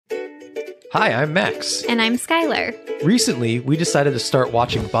Hi, I'm Max. And I'm Skylar. Recently, we decided to start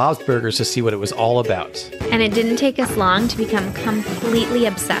watching Bob's Burgers to see what it was all about. And it didn't take us long to become completely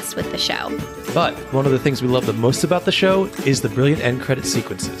obsessed with the show. But one of the things we love the most about the show is the brilliant end credit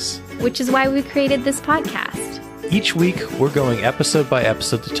sequences. Which is why we created this podcast. Each week, we're going episode by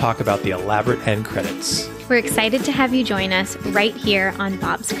episode to talk about the elaborate end credits. We're excited to have you join us right here on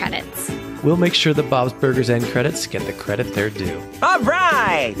Bob's Credits. We'll make sure the Bob's Burgers end credits get the credit they're due. All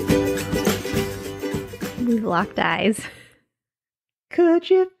right! We've locked eyes. Could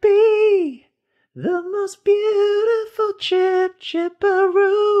you be the most beautiful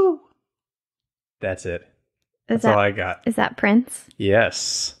chipperoo? That's it. That's all I got. Is that Prince?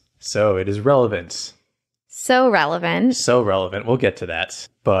 Yes. So it is relevant. So relevant. So relevant. We'll get to that.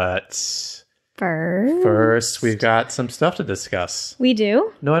 But first, we've got some stuff to discuss. We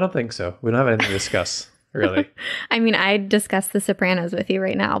do? No, I don't think so. We don't have anything to discuss, really. I mean, I'd discuss The Sopranos with you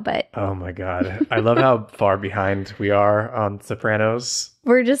right now, but... Oh my God. I love how far behind we are on Sopranos.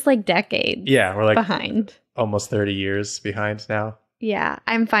 We're just like decades we're like behind. Almost 30 years behind now. Yeah,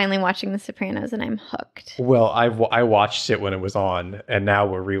 I'm finally watching The Sopranos and I'm hooked. Well, I watched it when it was on, and now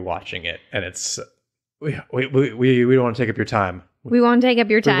we're rewatching it, and it's... We don't want to take up your time. We won't take up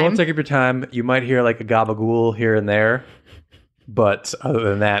your time. We won't take up your time. You might hear like a gabagool here and there. But other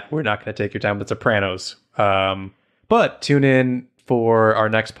than that, we're not going to take your time with Sopranos. But tune in for our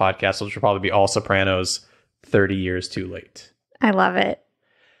next podcast, which will probably be all Sopranos 30 years too late. I love it.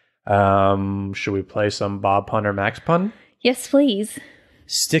 Should we play some Bob Pun or Max Pun? Yes, please.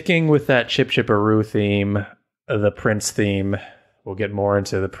 Sticking with that Chip Chipperoo theme, the Prince theme. We'll get more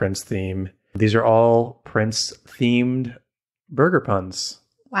into the Prince theme. These are all Prince-themed burger puns.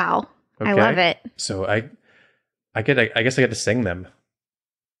 Wow. Okay? I love it. So I guess I get to sing them.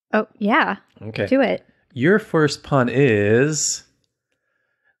 Oh, yeah. Okay. Do it. Your first pun is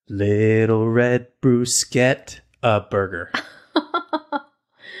Little Red Bruschetta, a burger.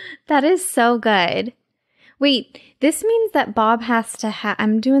 That is so good. Wait, this means that Bob has to have...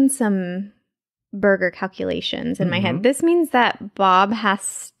 I'm doing some burger calculations in my head. This means that Bob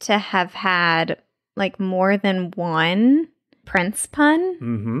has to have had like more than one Prince pun.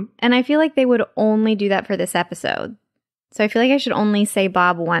 Mm-hmm. And I feel like they would only do that for this episode. So I feel like I should only say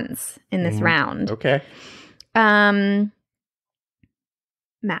Bob once in this round. Okay. Max.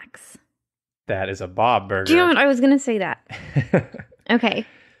 That is a Bob burger. Do you know what? I was going to say that. Okay.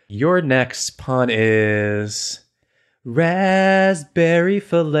 Your next pun is raspberry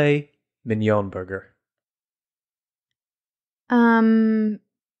filet mignon burger.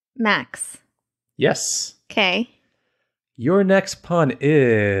 Max. Yes. Okay. Your next pun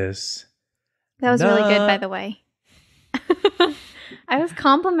is... That was really good, by the way. I was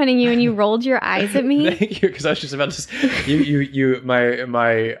complimenting you and you rolled your eyes at me. Thank you, because I was just about to...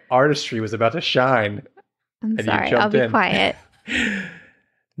 My artistry was about to shine. I'm sorry, I'll be quiet.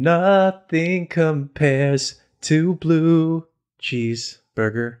 Nothing compares to blue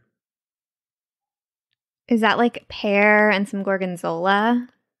cheeseburger. Is that like pear and some gorgonzola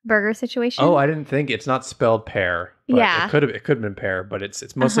burger situation? Oh, I didn't think it's not spelled pear. But yeah, it could have been pear, but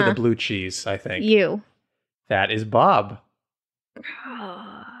it's mostly the blue cheese. I think that is Bob.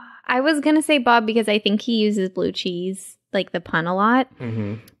 I was gonna say Bob because I think he uses blue cheese like the pun a lot.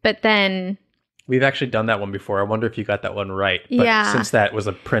 Mm-hmm. But then we've actually done that one before. I wonder if you got that one right. But since that was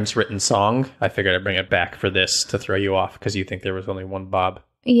a Prince written song, I figured I'd bring it back for this to throw you off because you think there was only one Bob.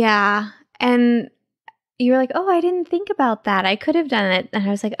 Yeah, and you were like, oh, I didn't think about that. I could have done it. And I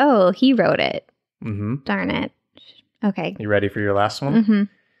was like, oh, he wrote it. Mm-hmm. Darn it. Okay. You ready for your last one? Mm-hmm.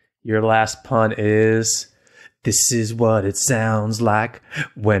 Your last pun is, this is what it sounds like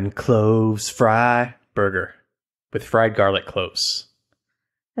when cloves fry burger with fried garlic cloves.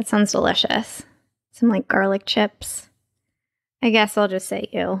 That sounds delicious. Some like garlic chips. I guess I'll just say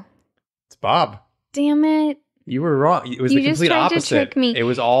you. It's Bob. Damn it. You were wrong. It was the complete opposite. To trick me. It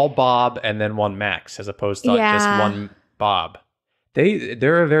was all Bob and then one Max, as opposed to just one Bob.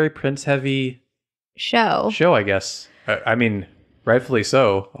 They're a very Prince-heavy show, I guess. I mean, rightfully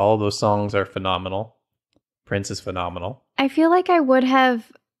so. All of those songs are phenomenal. Prince is phenomenal. I feel like I would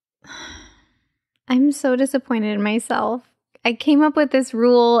have... I'm so disappointed in myself. I came up with this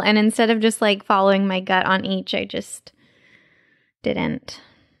rule, and instead of just like following my gut on each, I just didn't.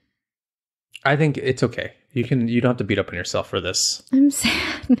 I think it's okay. You don't have to beat up on yourself for this. I'm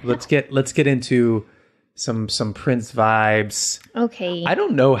sad. Let's get into some Prince vibes. Okay. I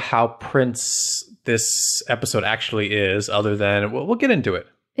don't know how Prince this episode actually is, other than we'll get into it.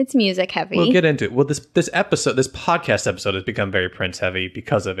 It's music heavy. We'll get into it. Well, this podcast episode has become very Prince heavy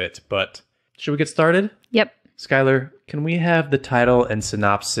because of it. But should we get started? Yep. Skylar, can we have the title and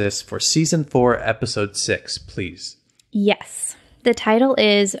synopsis for Season 4, Episode 6, please? Yes. The title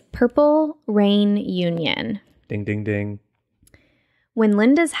is Purple Rain Union. Ding, ding, ding. When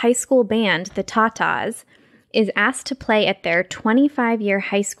Linda's high school band, the Tatas, is asked to play at their 25-year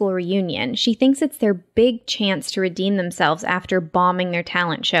high school reunion, she thinks it's their big chance to redeem themselves after bombing their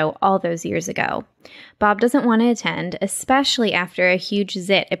talent show all those years ago. Bob doesn't want to attend, especially after a huge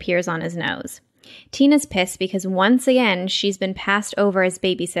zit appears on his nose. Tina's pissed because once again she's been passed over as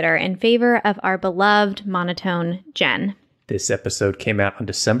babysitter in favor of our beloved monotone Jen. This episode came out on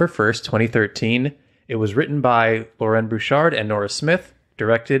December 1st, 2013. It was written by Lauren Bouchard and Nora Smith,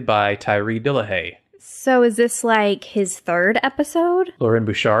 directed by Tyree Dillahay. So is this like his third episode? Lauren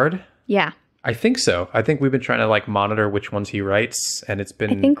Bouchard? Yeah. I think so. I think we've been trying to like monitor which ones he writes, and it's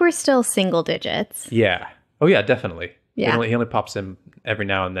been... I think we're still single digits. Yeah. Oh yeah, definitely. Yeah. He only pops in every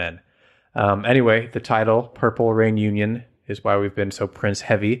now and then. Anyway, the title, Purple Rain Union, is why we've been so Prince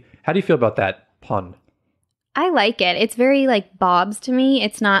heavy. How do you feel about that pun? I like it. It's very like Bob's to me.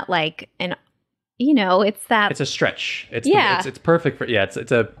 It's not like an... it's that... It's a stretch. It's perfect for... Yeah,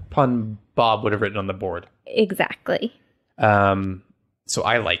 it's a pun Bob would have written on the board. Exactly. So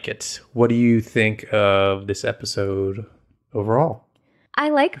I like it. What do you think of this episode overall? I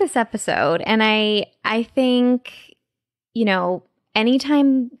like this episode. And I think,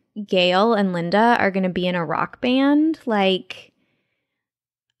 anytime Gail and Linda are going to be in a rock band, like,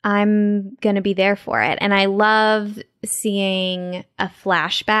 I'm going to be there for it. And I love seeing a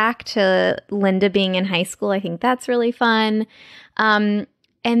flashback to Linda being in high school. I think that's really fun. And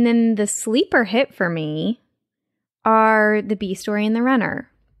then the sleeper hit for me are the B story and the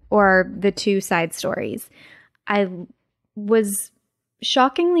runner, or the two side stories. I was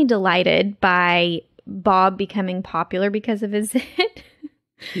shockingly delighted by Bob becoming popular because of his hit.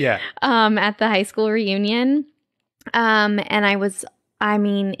 Yeah. At the high school reunion. And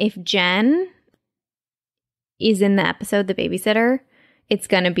if Jen is in the episode, the babysitter, it's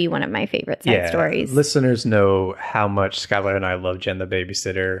going to be one of my favorite side stories. Listeners know how much Skylar and I love Jen the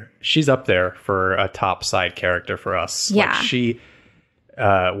babysitter. She's up there for a top side character for us. Yeah.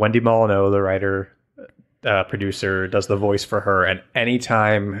 Like Wendy Molyneux, the writer, producer, does the voice for her. And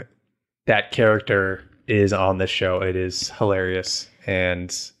anytime that character is on this show, it is hilarious.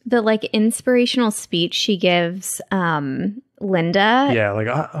 And the like inspirational speech she gives Linda. Yeah, like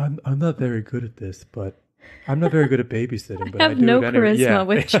I'm not very good at this, but I'm not very good at babysitting, but I have no charisma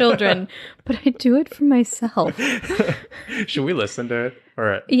with children, but I do it for myself. Should we listen to it? All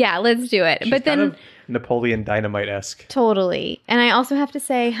right. Yeah, let's do it. She's but then kind of Napoleon Dynamite-esque. Totally. And I also have to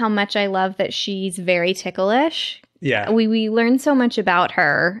say how much I love that she's very ticklish. Yeah. We learn so much about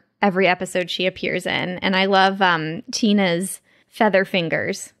her every episode she appears in. And I love Tina's feather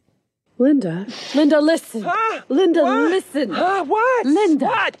fingers. Linda, listen. Huh? Linda, What? listen. What? Linda.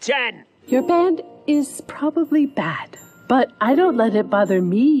 What, Jen? Your band is probably bad, but I don't let it bother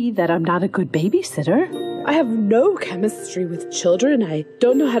me that I'm not a good babysitter. I have no chemistry with children. I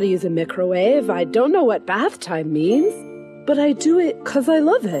don't know how to use a microwave. I don't know what bath time means. But I do it because I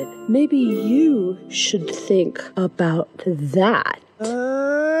love it. Maybe you should think about that.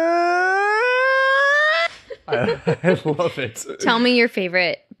 I love it. Tell me your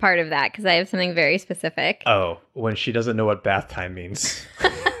favorite part of that, because I have something very specific. Oh, when she doesn't know what bath time means.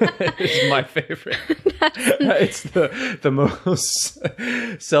 It's my favorite. It's the most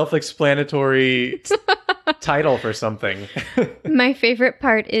self-explanatory title for something. My favorite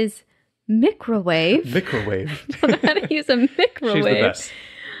part is microwave. Microwave. Don't know how to use a microwave. She's the best.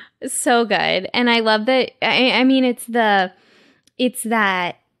 So good. And I love that. I mean, it's that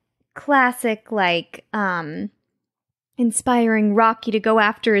classic, like, inspiring Rocky to go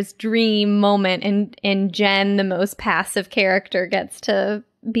after his dream moment, and Jen, the most passive character, gets to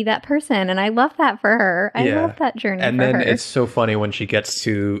be that person, and I love that for her. I love that journey and for her. And then it's so funny when she gets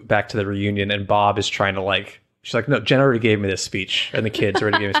back to the reunion, and Bob is trying to she's like, no, Jen already gave me this speech, and the kids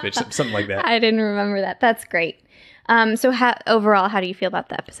already gave me a speech, something like that. I didn't remember that. That's great. So overall, how do you feel about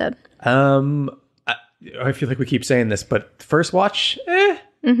the episode? I feel like we keep saying this, but first watch,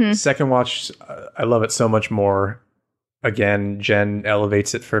 Mm-hmm. Second watch, I love it so much more. Again, Jen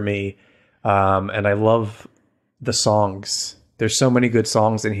elevates it for me. And I love the songs. There's so many good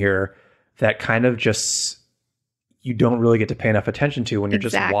songs in here that kind of just, you don't really get to pay enough attention to when you're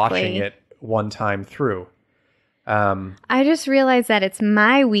just watching it one time through. I just realized that it's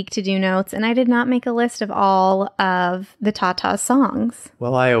my week to do notes, and I did not make a list of all of the Tata songs.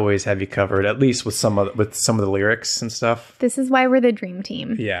 Well, I always have you covered, at least with some of the lyrics and stuff. This is why we're the dream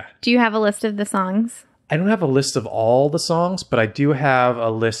team. Yeah. Do you have a list of the songs? I don't have a list of all the songs, but I do have a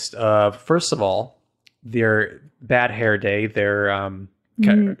list of, first of all, their Bad Hair Day, their arch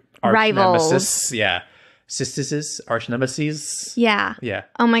rivals. nemesis. Yeah. Sisters, arch nemesis. Yeah. Yeah.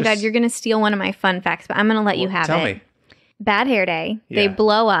 Oh my God, you're going to steal one of my fun facts, but I'm going to let you have tell it. Me. Bad Hair Day. Yeah. They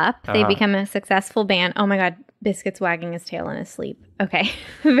blow up. They become a successful band. Oh my God, Biscuit's wagging his tail in his sleep. Okay.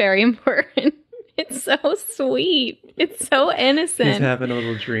 Very important. It's so sweet. It's so innocent. He's having a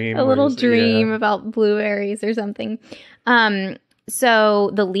little dream. About blueberries or something.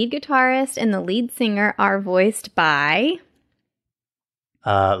 So the lead guitarist and the lead singer are voiced by...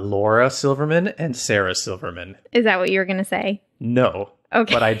 Laura Silverman and Sarah Silverman. Is that what you were going to say? No.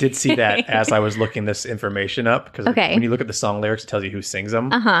 Okay. But I did see that as I was looking this information up. Because when you look at the song lyrics, it tells you who sings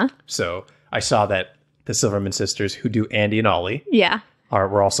them. Uh-huh. So I saw that the Silverman sisters, who do Andy and Ollie,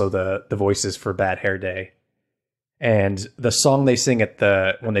 were also the voices for Bad Hair Day. And the song they sing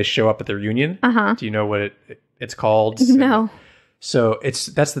when they show up at the reunion, do you know what it's called? No. So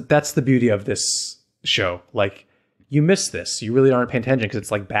that's the beauty of this show. Like, you miss this. You really aren't paying attention because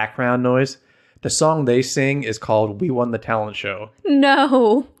it's like background noise. The song they sing is called "We Won the Talent Show."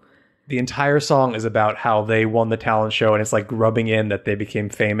 No. The entire song is about how they won the talent show, and it's like rubbing in that they became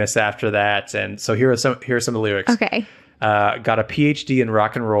famous after that. And so here are some of the lyrics. Okay. Got a PhD in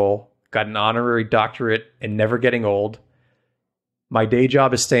rock and roll. Got an honorary doctorate in never getting old. My day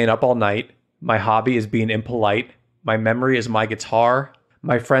job is staying up all night. My hobby is being impolite. My memory is my guitar.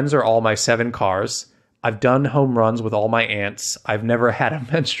 My friends are all my 7 cars. I've done home runs with all my aunts. I've never had a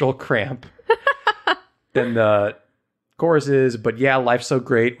menstrual cramp. Then the chorus is, but yeah, life's so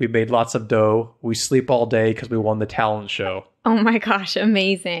great. We made lots of dough. We sleep all day because we won the talent show. Oh my gosh,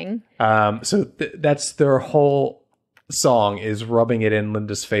 amazing. So that's their whole song, is rubbing it in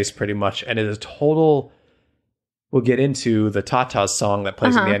Linda's face pretty much. And it is total... We'll get into the Tatas song that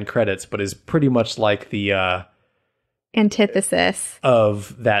plays in the end credits, but is pretty much like the... antithesis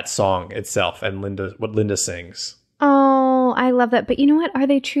of that song itself and what Linda sings. Oh, I love that. But you know what? Are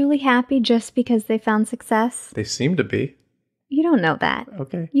they truly happy just because they found success? They seem to be. You don't know that.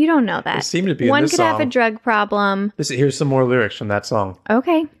 Okay. You don't know that. They seem to be. One in this could song. have a drug problem. Here's some more lyrics from that song.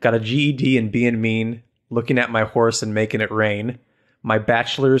 Okay. Got a GED in being mean, looking at my horse and making it rain. My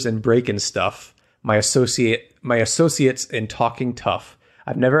bachelor's in breaking stuff. My associates in talking tough.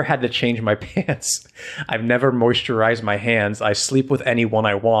 I've never had to change my pants. I've never moisturized my hands. I sleep with anyone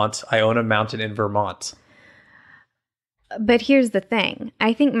I want. I own a mountain in Vermont. But here's the thing.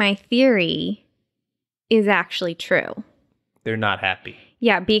 I think my theory is actually true. They're not happy.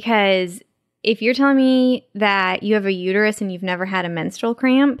 Yeah, because if you're telling me that you have a uterus and you've never had a menstrual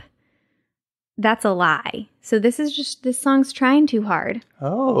cramp, that's a lie. So this song's trying too hard.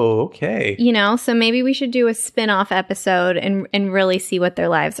 Oh, okay. So maybe we should do a spin-off episode and really see what their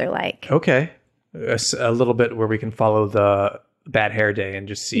lives are like. Okay. A little bit where we can follow the Bad Hair Day and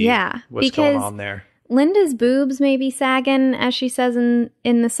just see what's going on there. Linda's boobs may be sagging, as she says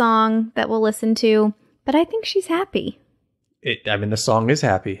in the song that we'll listen to, but I think she's happy. The song is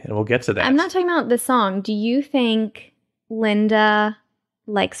happy, and we'll get to that. I'm not talking about the song. Do you think Linda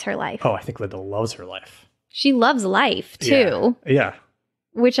likes her life? Oh, I think Linda loves her life. She loves life, too. Yeah.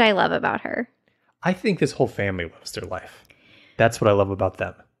 Which I love about her. I think this whole family loves their life. That's what I love about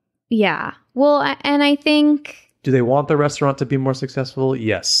them. Yeah. Well, and I think... Do they want the restaurant to be more successful?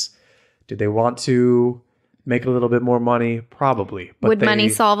 Yes. Do they want to make a little bit more money? Probably. But would money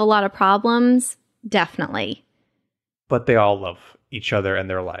solve a lot of problems? Definitely. But they all love each other and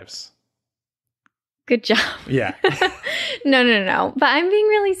their lives. Good job. Yeah. No. But I'm being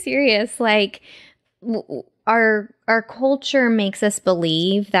really serious. Like, our culture makes us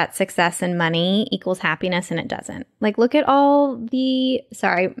believe that success and money equals happiness, and it doesn't. Like, look at all the...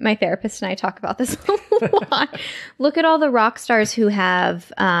 Sorry, my therapist and I talk about this a lot. Look at all the rock stars who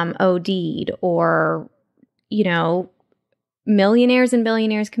have OD'd, or, millionaires and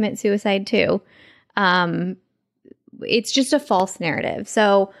billionaires commit suicide too. It's just a false narrative.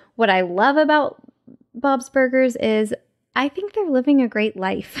 So what I love about Bob's Burgers is I think they're living a great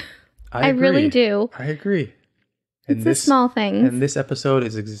life. I really do. I agree. It's the small things. And this episode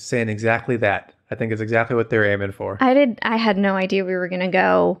is saying exactly that. I think it's exactly what they're aiming for. I had no idea we were going to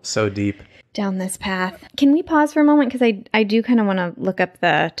go so deep down this path. Can we pause for a moment? Because I do kind of want to look up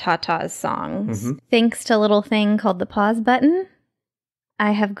the Tatas songs. Mm-hmm. Thanks to a little thing called the pause button,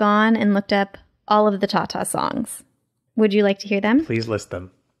 I have gone and looked up all of the Tatas songs. Would you like to hear them? Please list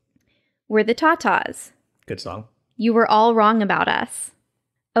them. We're the Tatas. Good song. You Were All Wrong About Us.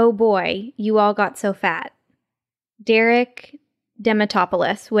 Oh Boy, You All Got So Fat. Derek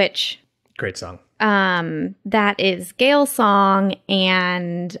Demetopoulos, which... Great song. That is Gail's song,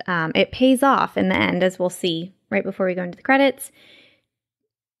 and it pays off in the end, as we'll see right before we go into the credits.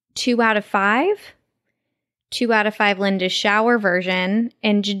 2 out of 5. 2 out of 5 Linda's shower version,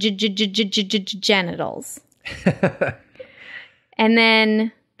 and genitals. And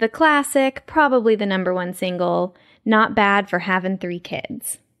then the classic, probably the #1 single, Not Bad for Having 3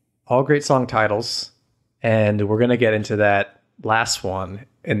 Kids. All great song titles, and we're going to get into that last one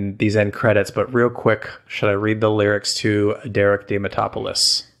in these end credits, but real quick, should I read the lyrics to Derek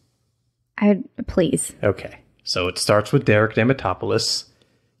Dematopoulos? Please. Okay, so it starts with Derek Dematopoulos.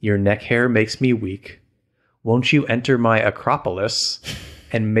 Your neck hair makes me weak. Won't you enter my Acropolis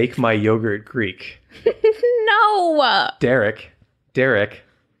and make my yogurt Greek? No! Derek,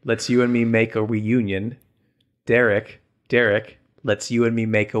 let's you and me make a reunion. Derek, let's you and me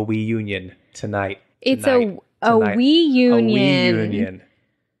make a wee union tonight. It's a wee union. A wee union.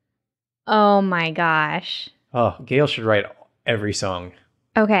 Oh my gosh. Oh, Gail should write every song.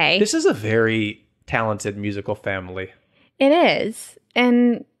 Okay. This is a very talented musical family. It is.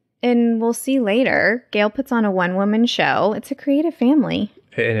 And we'll see later. Gail puts on a one-woman show. It's a creative family.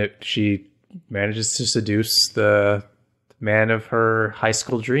 And she manages to seduce the man of her high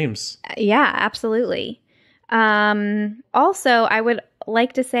school dreams. Yeah, absolutely. Also, I would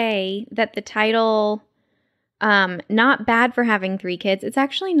like to say that the title, Not Bad for Having 3 Kids, it's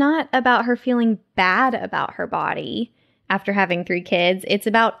actually not about her feeling bad about her body after having 3 kids. It's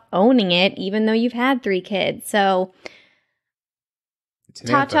about owning it, even though you've had 3 kids. So,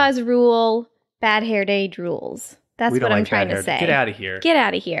 Tata's rule, bad hair day drools. That's what I'm trying to say. Get out of here. Get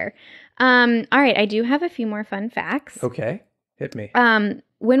out of here. All right, I do have a few more fun facts. Okay, hit me.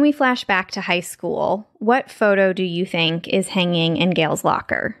 When we flash back to high school, what photo do you think is hanging in Gail's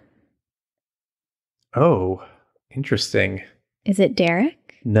locker? Oh, interesting. Is it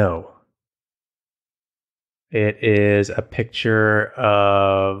Derek? No. It is a picture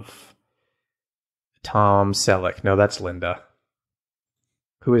of Tom Selleck. No, that's Linda.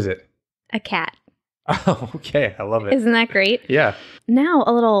 Who is it? A cat. Oh, okay. I love it. Isn't that great? Yeah. Now,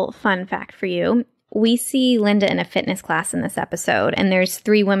 a little fun fact for you. We see Linda in a fitness class in this episode, and there's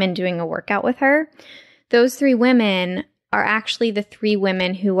 3 women doing a workout with her. Those 3 women are actually the 3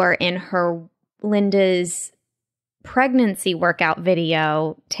 women who are in Linda's pregnancy workout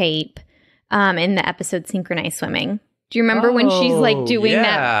video tape in the episode Synchronized Swimming. Do you remember when she's like doing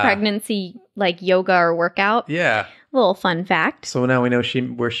that pregnancy like yoga or workout? Yeah. Little fun fact. So now we know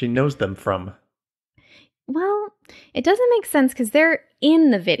where she knows them from. Well, it doesn't make sense because they're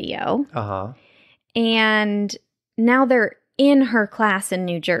in the video. Uh-huh. And now they're in her class in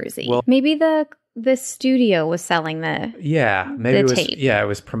New Jersey. Well, maybe the studio was selling the tape. Yeah, it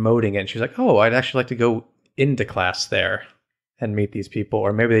was promoting it. And she was like, oh, I'd actually like to go into class there and meet these people.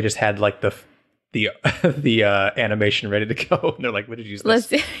 Or maybe they just had like the animation ready to go. And they're like, what did you use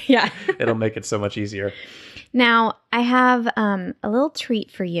this? Yeah. It'll make it so much easier. Now, I have a little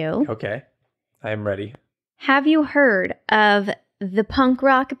treat for you. Okay. I am ready. Have you heard of the punk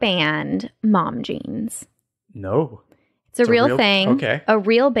rock band Mom Jeans? No. It's a real thing. Okay. A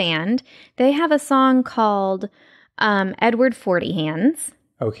real band. They have a song called Edward 40 Hands.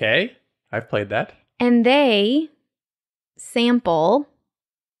 Okay. I've played that. And they sample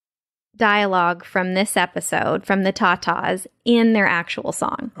dialogue from this episode, from the Tatas, in their actual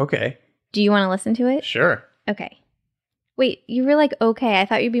song. Okay. Do you want to listen to it? Sure. Okay. Wait, you were like, okay. I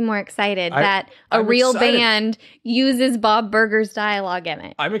thought you'd be more excited that a real band uses Bob Burger's dialogue in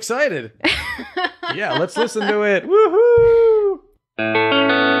it. I'm excited. Yeah, let's listen to it. Woohoo!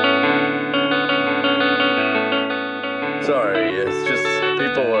 Sorry, it's just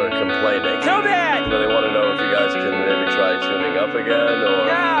people are complaining. Too bad! So they want to know if you guys can maybe try tuning up again or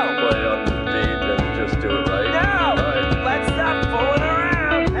play on the beat and just do it right. No! Right. Let's stop fooling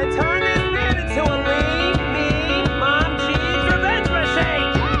around and turn this band into a Leave Me Mom Jeans revenge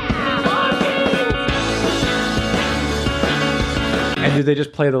machine! Mom Jeans! And did they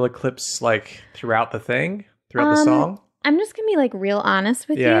just play the clips like throughout the thing? Throughout the song? I'm just going to be like real honest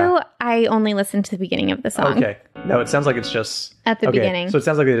with you. I only listened to the beginning of the song. Okay. No, it sounds like it's just... At the beginning. So it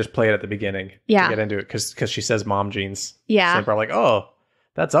sounds like they just play it at the beginning. Yeah. To get into it because she says Mom Jeans. Yeah. So they're probably like, oh,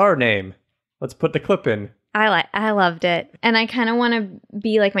 that's our name. Let's put the clip in. I loved it. And I kind of want to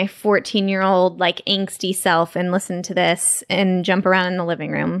be like my 14-year-old like angsty self and listen to this and jump around in the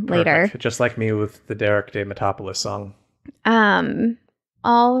living room later. Perfect. Just like me with the Derek Dematopoulos song.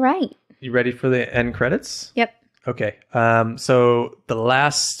 All right. You ready for the end credits? Yep. Okay. So the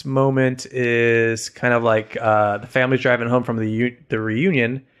last moment is kind of like the family's driving home from the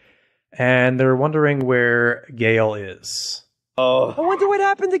reunion, and they're wondering where Gail is. Oh. I wonder what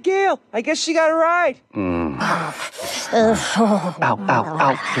happened to Gail. I guess she got a ride. Ow, ow,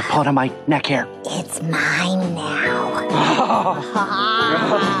 ow. You're pulling on my neck hair. It's mine now.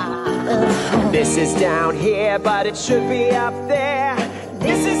 This is down here, but it should be up there.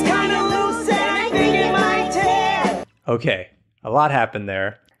 This is kind of loose and I think it might tear. Okay, a lot happened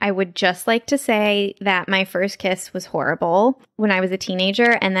there. I would just like to say that my first kiss was horrible when I was a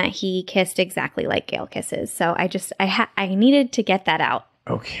teenager and that he kissed exactly like Gail kisses. So I needed to get that out.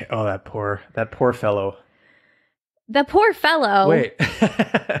 Okay. Oh, that poor fellow. The poor fellow. Wait.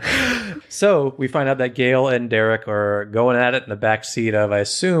 So we find out that Gail and Derek are going at it in the back seat of, I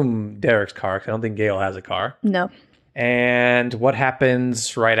assume, Derek's car, because I don't think Gail has a car. No. And what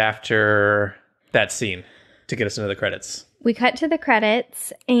happens right after that scene to get us into the credits? We cut to the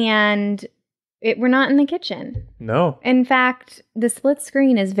credits, and we're not in the kitchen. No. In fact, the split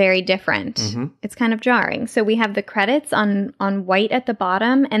screen is very different. Mm-hmm. It's kind of jarring. So we have the credits on white at the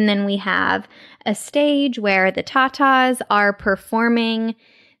bottom, and then we have a stage where the Tatas are performing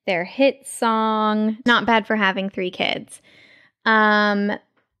their hit song, Not Bad for Having 3 Kids.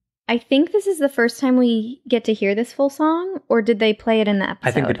 I think this is the first time we get to hear this full song, or did they play it in the episode?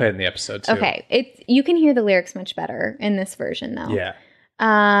 I think they played it in the episode, too. Okay. You can hear the lyrics much better in this version, though. Yeah.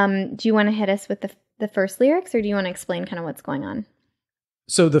 Do you want to hit us with the first lyrics, or do you want to explain kind of what's going on?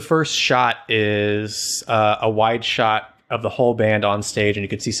 So the first shot is a wide shot of the whole band on stage, and you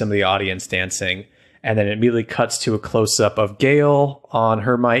can see some of the audience dancing. And then it immediately cuts to a close-up of Gail on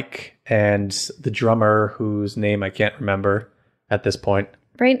her mic and the drummer, whose name I can't remember at this point.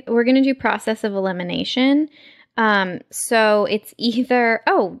 Right, we're going to do process of elimination. So it's either,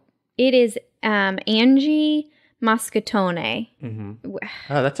 it is Angie Moscatone. Mm-hmm.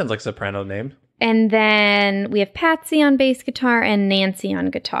 Oh, that sounds like a soprano name. And then we have Patsy on bass guitar and Nancy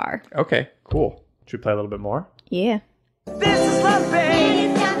on guitar. Okay, cool. Should we play a little bit more? Yeah. This is love,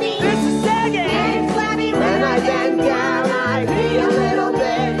 babe. This is sagging. When I bend down, I feel a little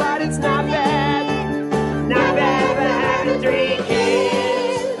bit, but it's not bad. Not bad for having 3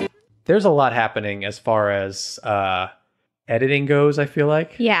 kids. There's a lot happening as far as editing goes, I feel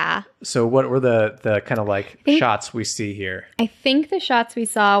like. Yeah. So what were the kind of like shots we see here? I think the shots we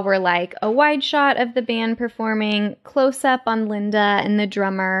saw were like a wide shot of the band performing, close up on Linda and the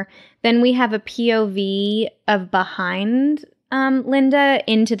drummer. Then we have a POV of behind Linda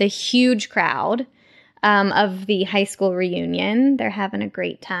into the huge crowd of the high school reunion. They're having a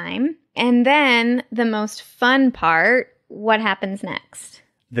great time. And then the most fun part, what happens next?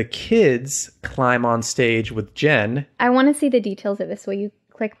 The kids climb on stage with Jen. I want to see the details of this. Will you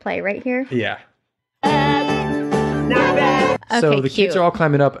click play right here? Yeah. Okay, so the kids are all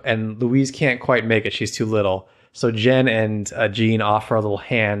climbing up, and Louise can't quite make it. She's too little. So Jen and Jean offer a little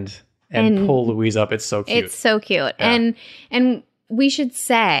hand and pull Louise up. It's so cute. It's so cute. Yeah. And we should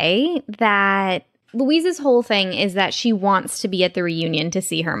say that Louise's whole thing is that she wants to be at the reunion to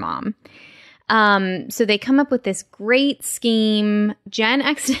see her mom. So they come up with this great scheme. Jen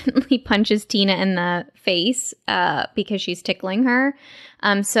accidentally punches Tina in the face because she's tickling her.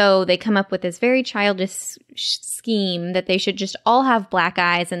 So they come up with this very childish scheme that they should just all have black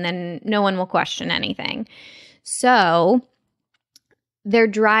eyes and then no one will question anything. So they're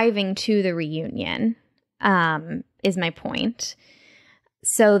driving to the reunion, is my point.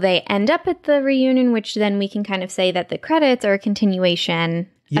 So they end up at the reunion, which then we can kind of say that the credits are a continuation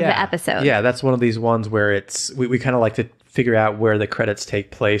of the episode. Yeah, that's one of these ones where it's we kind of like to figure out where the credits take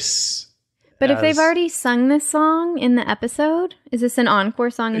place. But if they've already sung this song in the episode, is this an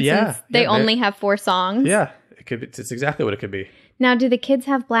encore song? And since they only have 4 songs? Yeah, it could be, it's exactly what it could be. Now, do the kids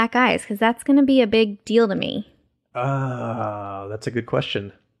have black eyes? Because that's going to be a big deal to me. That's a good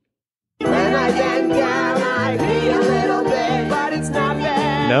question. When I bend down, I feel a little bit, but it's not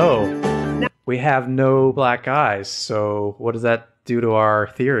bad. No, we have no black eyes. So what does that do to our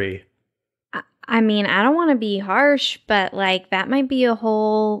theory? I mean, I don't want to be harsh, but like that might be a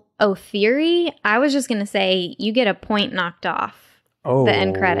whole theory. I was just going to say you get a point knocked off the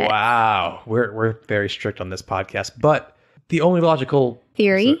end credit. Wow. We're very strict on this podcast, but the only logical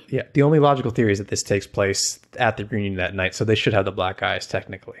theory? The only logical theory is that this takes place at the reunion that night, so they should have the black eyes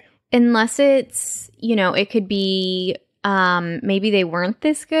technically. Unless it's, it could be maybe they weren't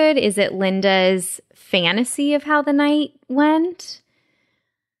this good. Is it Linda's fantasy of how the night went?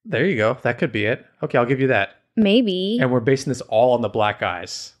 There you go. That could be it. Okay, I'll give you that. Maybe. And we're basing this all on the black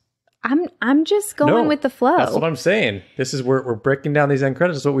eyes. I'm just going with the flow. That's what I'm saying. This is we're breaking down these end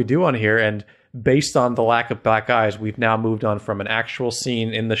credits. Is what we do on here, and based on the lack of black eyes, we've now moved on from an actual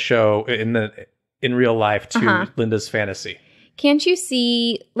scene in the show in real life to Linda's fantasy. Can't you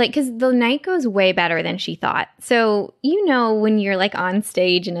see, because the night goes way better than she thought. So, when you're like on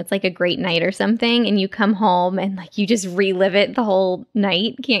stage and it's like a great night or something and you come home and like you just relive it the whole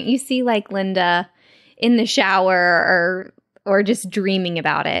night. Can't you see like Linda in the shower or or just dreaming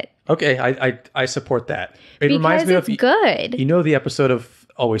about it. Okay, I support that. It because reminds me it's of good. You know the episode of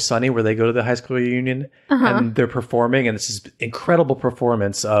Always Sunny where they go to the high school reunion and they're performing, and it's this incredible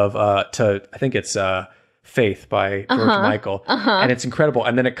performance of I think it's Faith by George Michael, and it's incredible.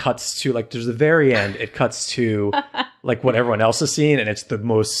 And then it cuts to like there's the very end. It cuts to like what everyone else is seeing, and it's the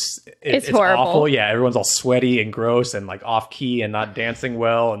most it's horrible. Awful. Yeah, everyone's all sweaty and gross and like off key and not dancing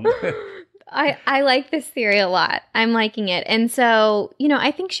well. And I like this theory a lot. I'm liking it, and so I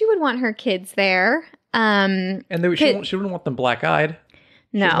think she would want her kids there. And she wouldn't want them black eyed.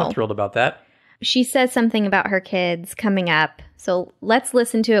 No, she's not thrilled about that. She says something about her kids coming up, so let's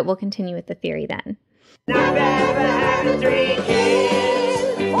listen to it. We'll continue with the theory then. Not bad for having 3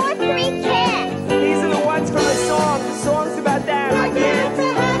 kids. Or 3 cats. These are the ones from the song. The song's about that. Not bad for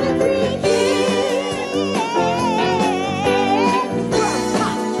having 3 kids. Drum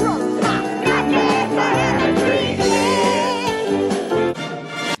pop, drum pop. Not bad for having 3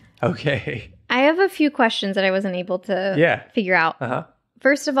 kids. Okay. I have a few questions that I wasn't able to figure out.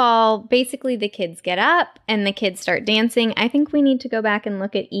 First of all, basically the kids get up and the kids start dancing. I think we need to go back and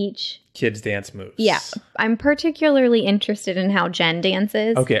look at each kids' dance moves. Yeah. I'm particularly interested in how Jen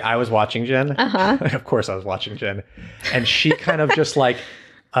dances. Okay, I was watching Jen. Of course I was watching Jen. And she kind of just like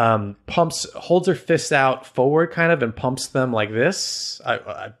holds her fists out forward kind of and pumps them like this.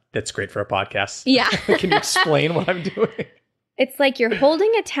 That's great for a podcast. Yeah. Can you explain what I'm doing? It's like you're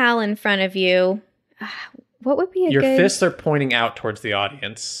holding a towel in front of you. What would be your fists are pointing out towards the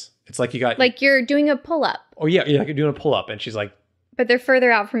audience. It's like you got... Like you're doing a pull-up. Oh, yeah. You're doing a pull-up. And she's like... But they're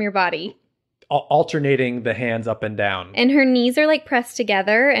further out from your body. Alternating the hands up and down. And her knees are like pressed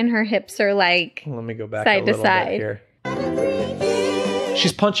together and her hips are like... Let me go back side a little to side. bit here.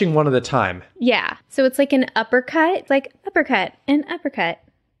 She's punching one at a time. Yeah. So it's like an uppercut. Like uppercut and uppercut.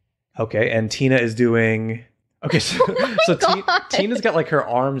 Okay. And Tina is doing... Okay, so Tina's got like her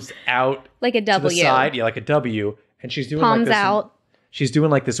arms out like a W to the side, like a W, and she's doing palms like this, out. She's doing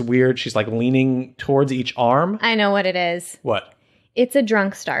like this weird. She's like leaning towards each arm. I know what it is. What? It's a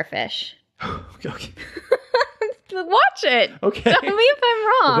drunk starfish. Okay. Watch it. Okay. Tell me if I'm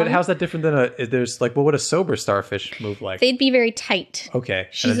wrong. But how's that different than there's like what would a sober starfish move like? They'd be very tight. Okay.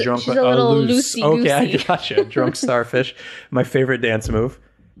 She's a little loosey-goosey. Okay, I gotcha. Drunk starfish, my favorite dance move.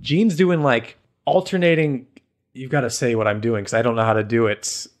 Jean's doing like alternating. You've got to say what I'm doing because I don't know how to do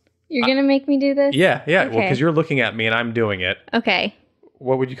it. You're going to make me do this? Yeah. Okay. Well, because you're looking at me and I'm doing it. Okay.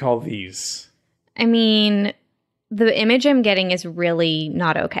 What would you call these? I mean, the image I'm getting is really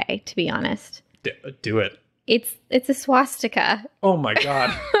not okay, to be honest. Do it. It's a swastika. Oh my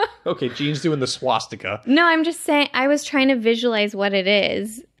God. Okay, Jean's doing the swastika. No, I'm just saying, I was trying to visualize what it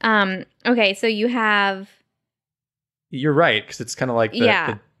is. Okay, so you have... You're right, because it's kind of like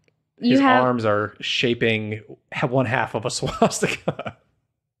his arms are shaping one half of a swastika.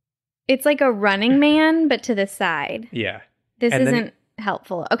 It's like a running man, but to the side. Yeah. This isn't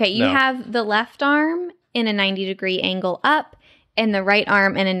helpful. Okay, you have the left arm in a 90-degree angle up and the right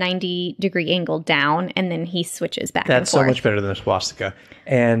arm in a 90-degree angle down, and then he switches back and forth. That's so much better than a swastika.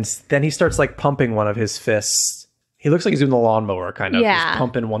 And then he starts like pumping one of his fists. He looks like he's doing the lawnmower, kind of. Yeah. He's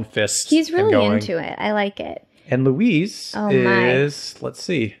pumping one fist. He's really into it. I like it. And Louise is, let's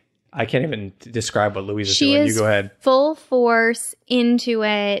see. I can't even describe what Louise is doing. You go ahead. Full force into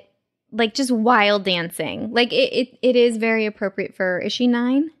it, like just wild dancing. Like it is very appropriate for, is she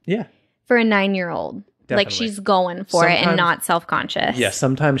 9? Yeah. For a 9-year-old. Definitely. Like she's going for it and not self-conscious. Yeah,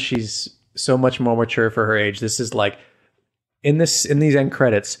 sometimes she's so much more mature for her age. This is like, in these end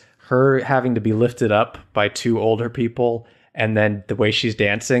credits, her having to be lifted up by 2 older people, and then the way she's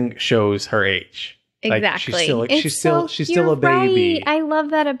dancing shows her age. Exactly. Like she's still a baby. Right. I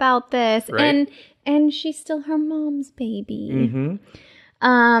love that about this. Right? And she's still her mom's baby.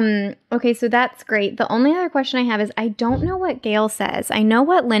 Mm-hmm. Okay, so that's great. The only other question I have is I don't know what Gail says. I know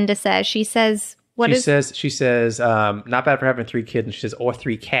what Linda says. She says she says not bad for having 3 kids, and she says or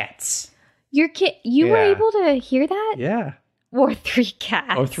 3 cats. You were able to hear that? Yeah. Or 3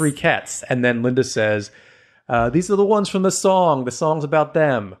 cats. Or 3 cats. And then Linda says, these are the ones from the song. The song's about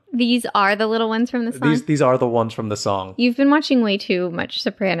them. These are the little ones from the song? These are the ones from the song. You've been watching way too much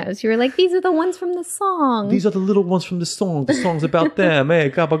Sopranos. You were like, these are the ones from the song. These are the little ones from the song. The song's about them. Hey,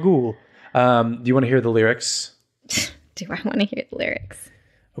 gabagool. Do you want to hear the lyrics? Do I want to hear the lyrics?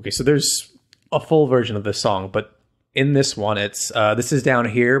 Okay, so there's a full version of this song, but in this one, it's this is down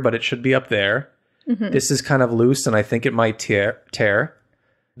here, but it should be up there. Mm-hmm. This is kind of loose, and I think it might tear.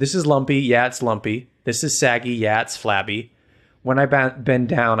 This is lumpy. Yeah, it's lumpy. This is saggy. Yeah, it's flabby. When I bend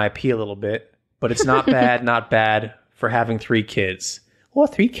down, I pee a little bit, but it's not bad, not bad for having 3 kids. Or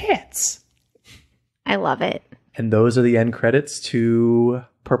 3 cats. I love it. And those are the end credits to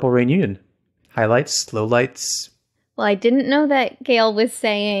Purple Rain Union. Highlights, lowlights. Well, I didn't know that Gail was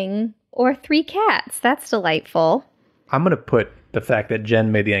saying, or 3 cats. That's delightful. I'm going to put the fact that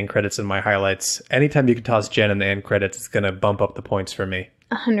Jen made the end credits in my highlights. Anytime you can toss Jen in the end credits, it's going to bump up the points for me.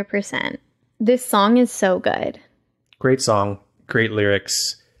 100%. This song is so good. Great song. Great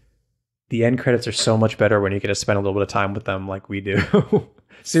lyrics. The end credits are so much better when you get to spend a little bit of time with them like we do.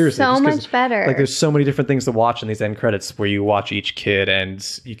 Seriously. So much better. Like there's so many different things to watch in these end credits where you watch each kid and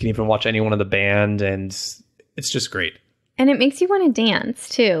you can even watch anyone in the band and it's just great. And it makes you want to dance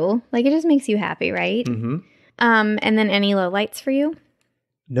too. Like it just makes you happy, right? Mm-hmm. And then any lowlights for you?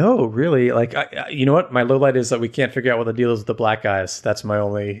 No, really. Like, you know what? My lowlight is that we can't figure out what the deal is with the black guys. That's my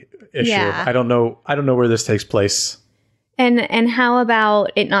only issue. Yeah. I don't know where this takes place. And how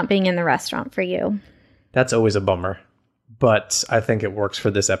about it not being in the restaurant for you? That's always a bummer. But I think it works for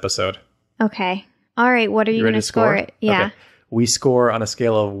this episode. Okay. All right. What are you going to score it? Yeah. Okay. We score on a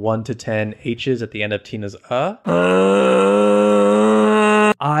scale of 1 to 10 H's at the end of Tina's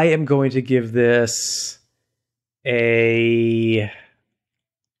I am going to give this a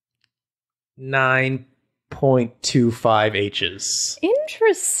 9.25 H's.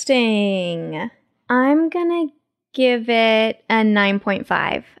 Interesting. I'm going to give it a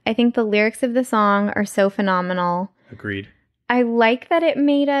 9.5. I think the lyrics of the song are so phenomenal. Agreed. I like that it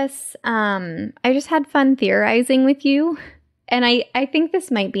made us, I just had fun theorizing with you. And I think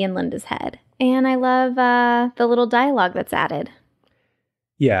this might be in Linda's head. And I love the little dialogue that's added.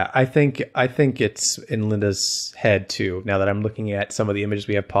 Yeah, I think it's in Linda's head too. Now that I'm looking at some of the images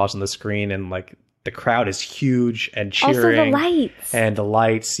we have paused on the screen, and like the crowd is huge and cheering. Also the lights. And the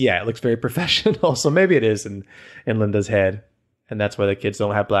lights, yeah, it looks very professional. So maybe it is in Linda's head, and that's why the kids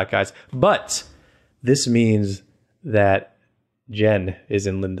don't have black eyes. But this means that Jen is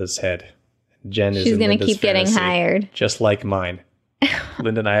in Linda's head. She's going to keep getting hired, just like mine.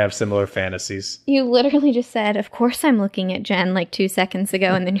 Linda and I have similar fantasies. You literally just said, of course I'm looking at Jen like 2 seconds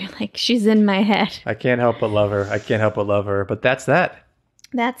ago. And then you're like, she's in my head. I can't help but love her. But that's that.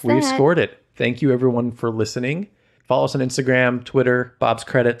 We've scored it. Thank you everyone for listening. Follow us on Instagram, Twitter, Bob's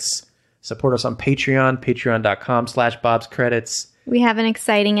Credits. Support us on Patreon, patreon.com/Bob's Credits. We have an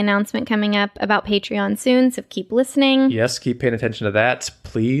exciting announcement coming up about Patreon soon. So keep listening. Yes, keep paying attention to that,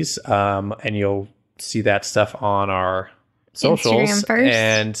 please. And you'll see that stuff on our socials. Instagram first.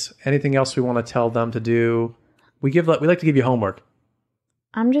 And anything else we want to tell them to do, we like to give you homework.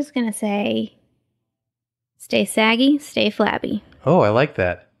 I'm just going to say, stay saggy, stay flabby. Oh, I like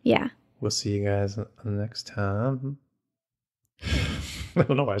that. Yeah. We'll see you guys next time. I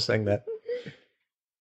don't know why I was saying that.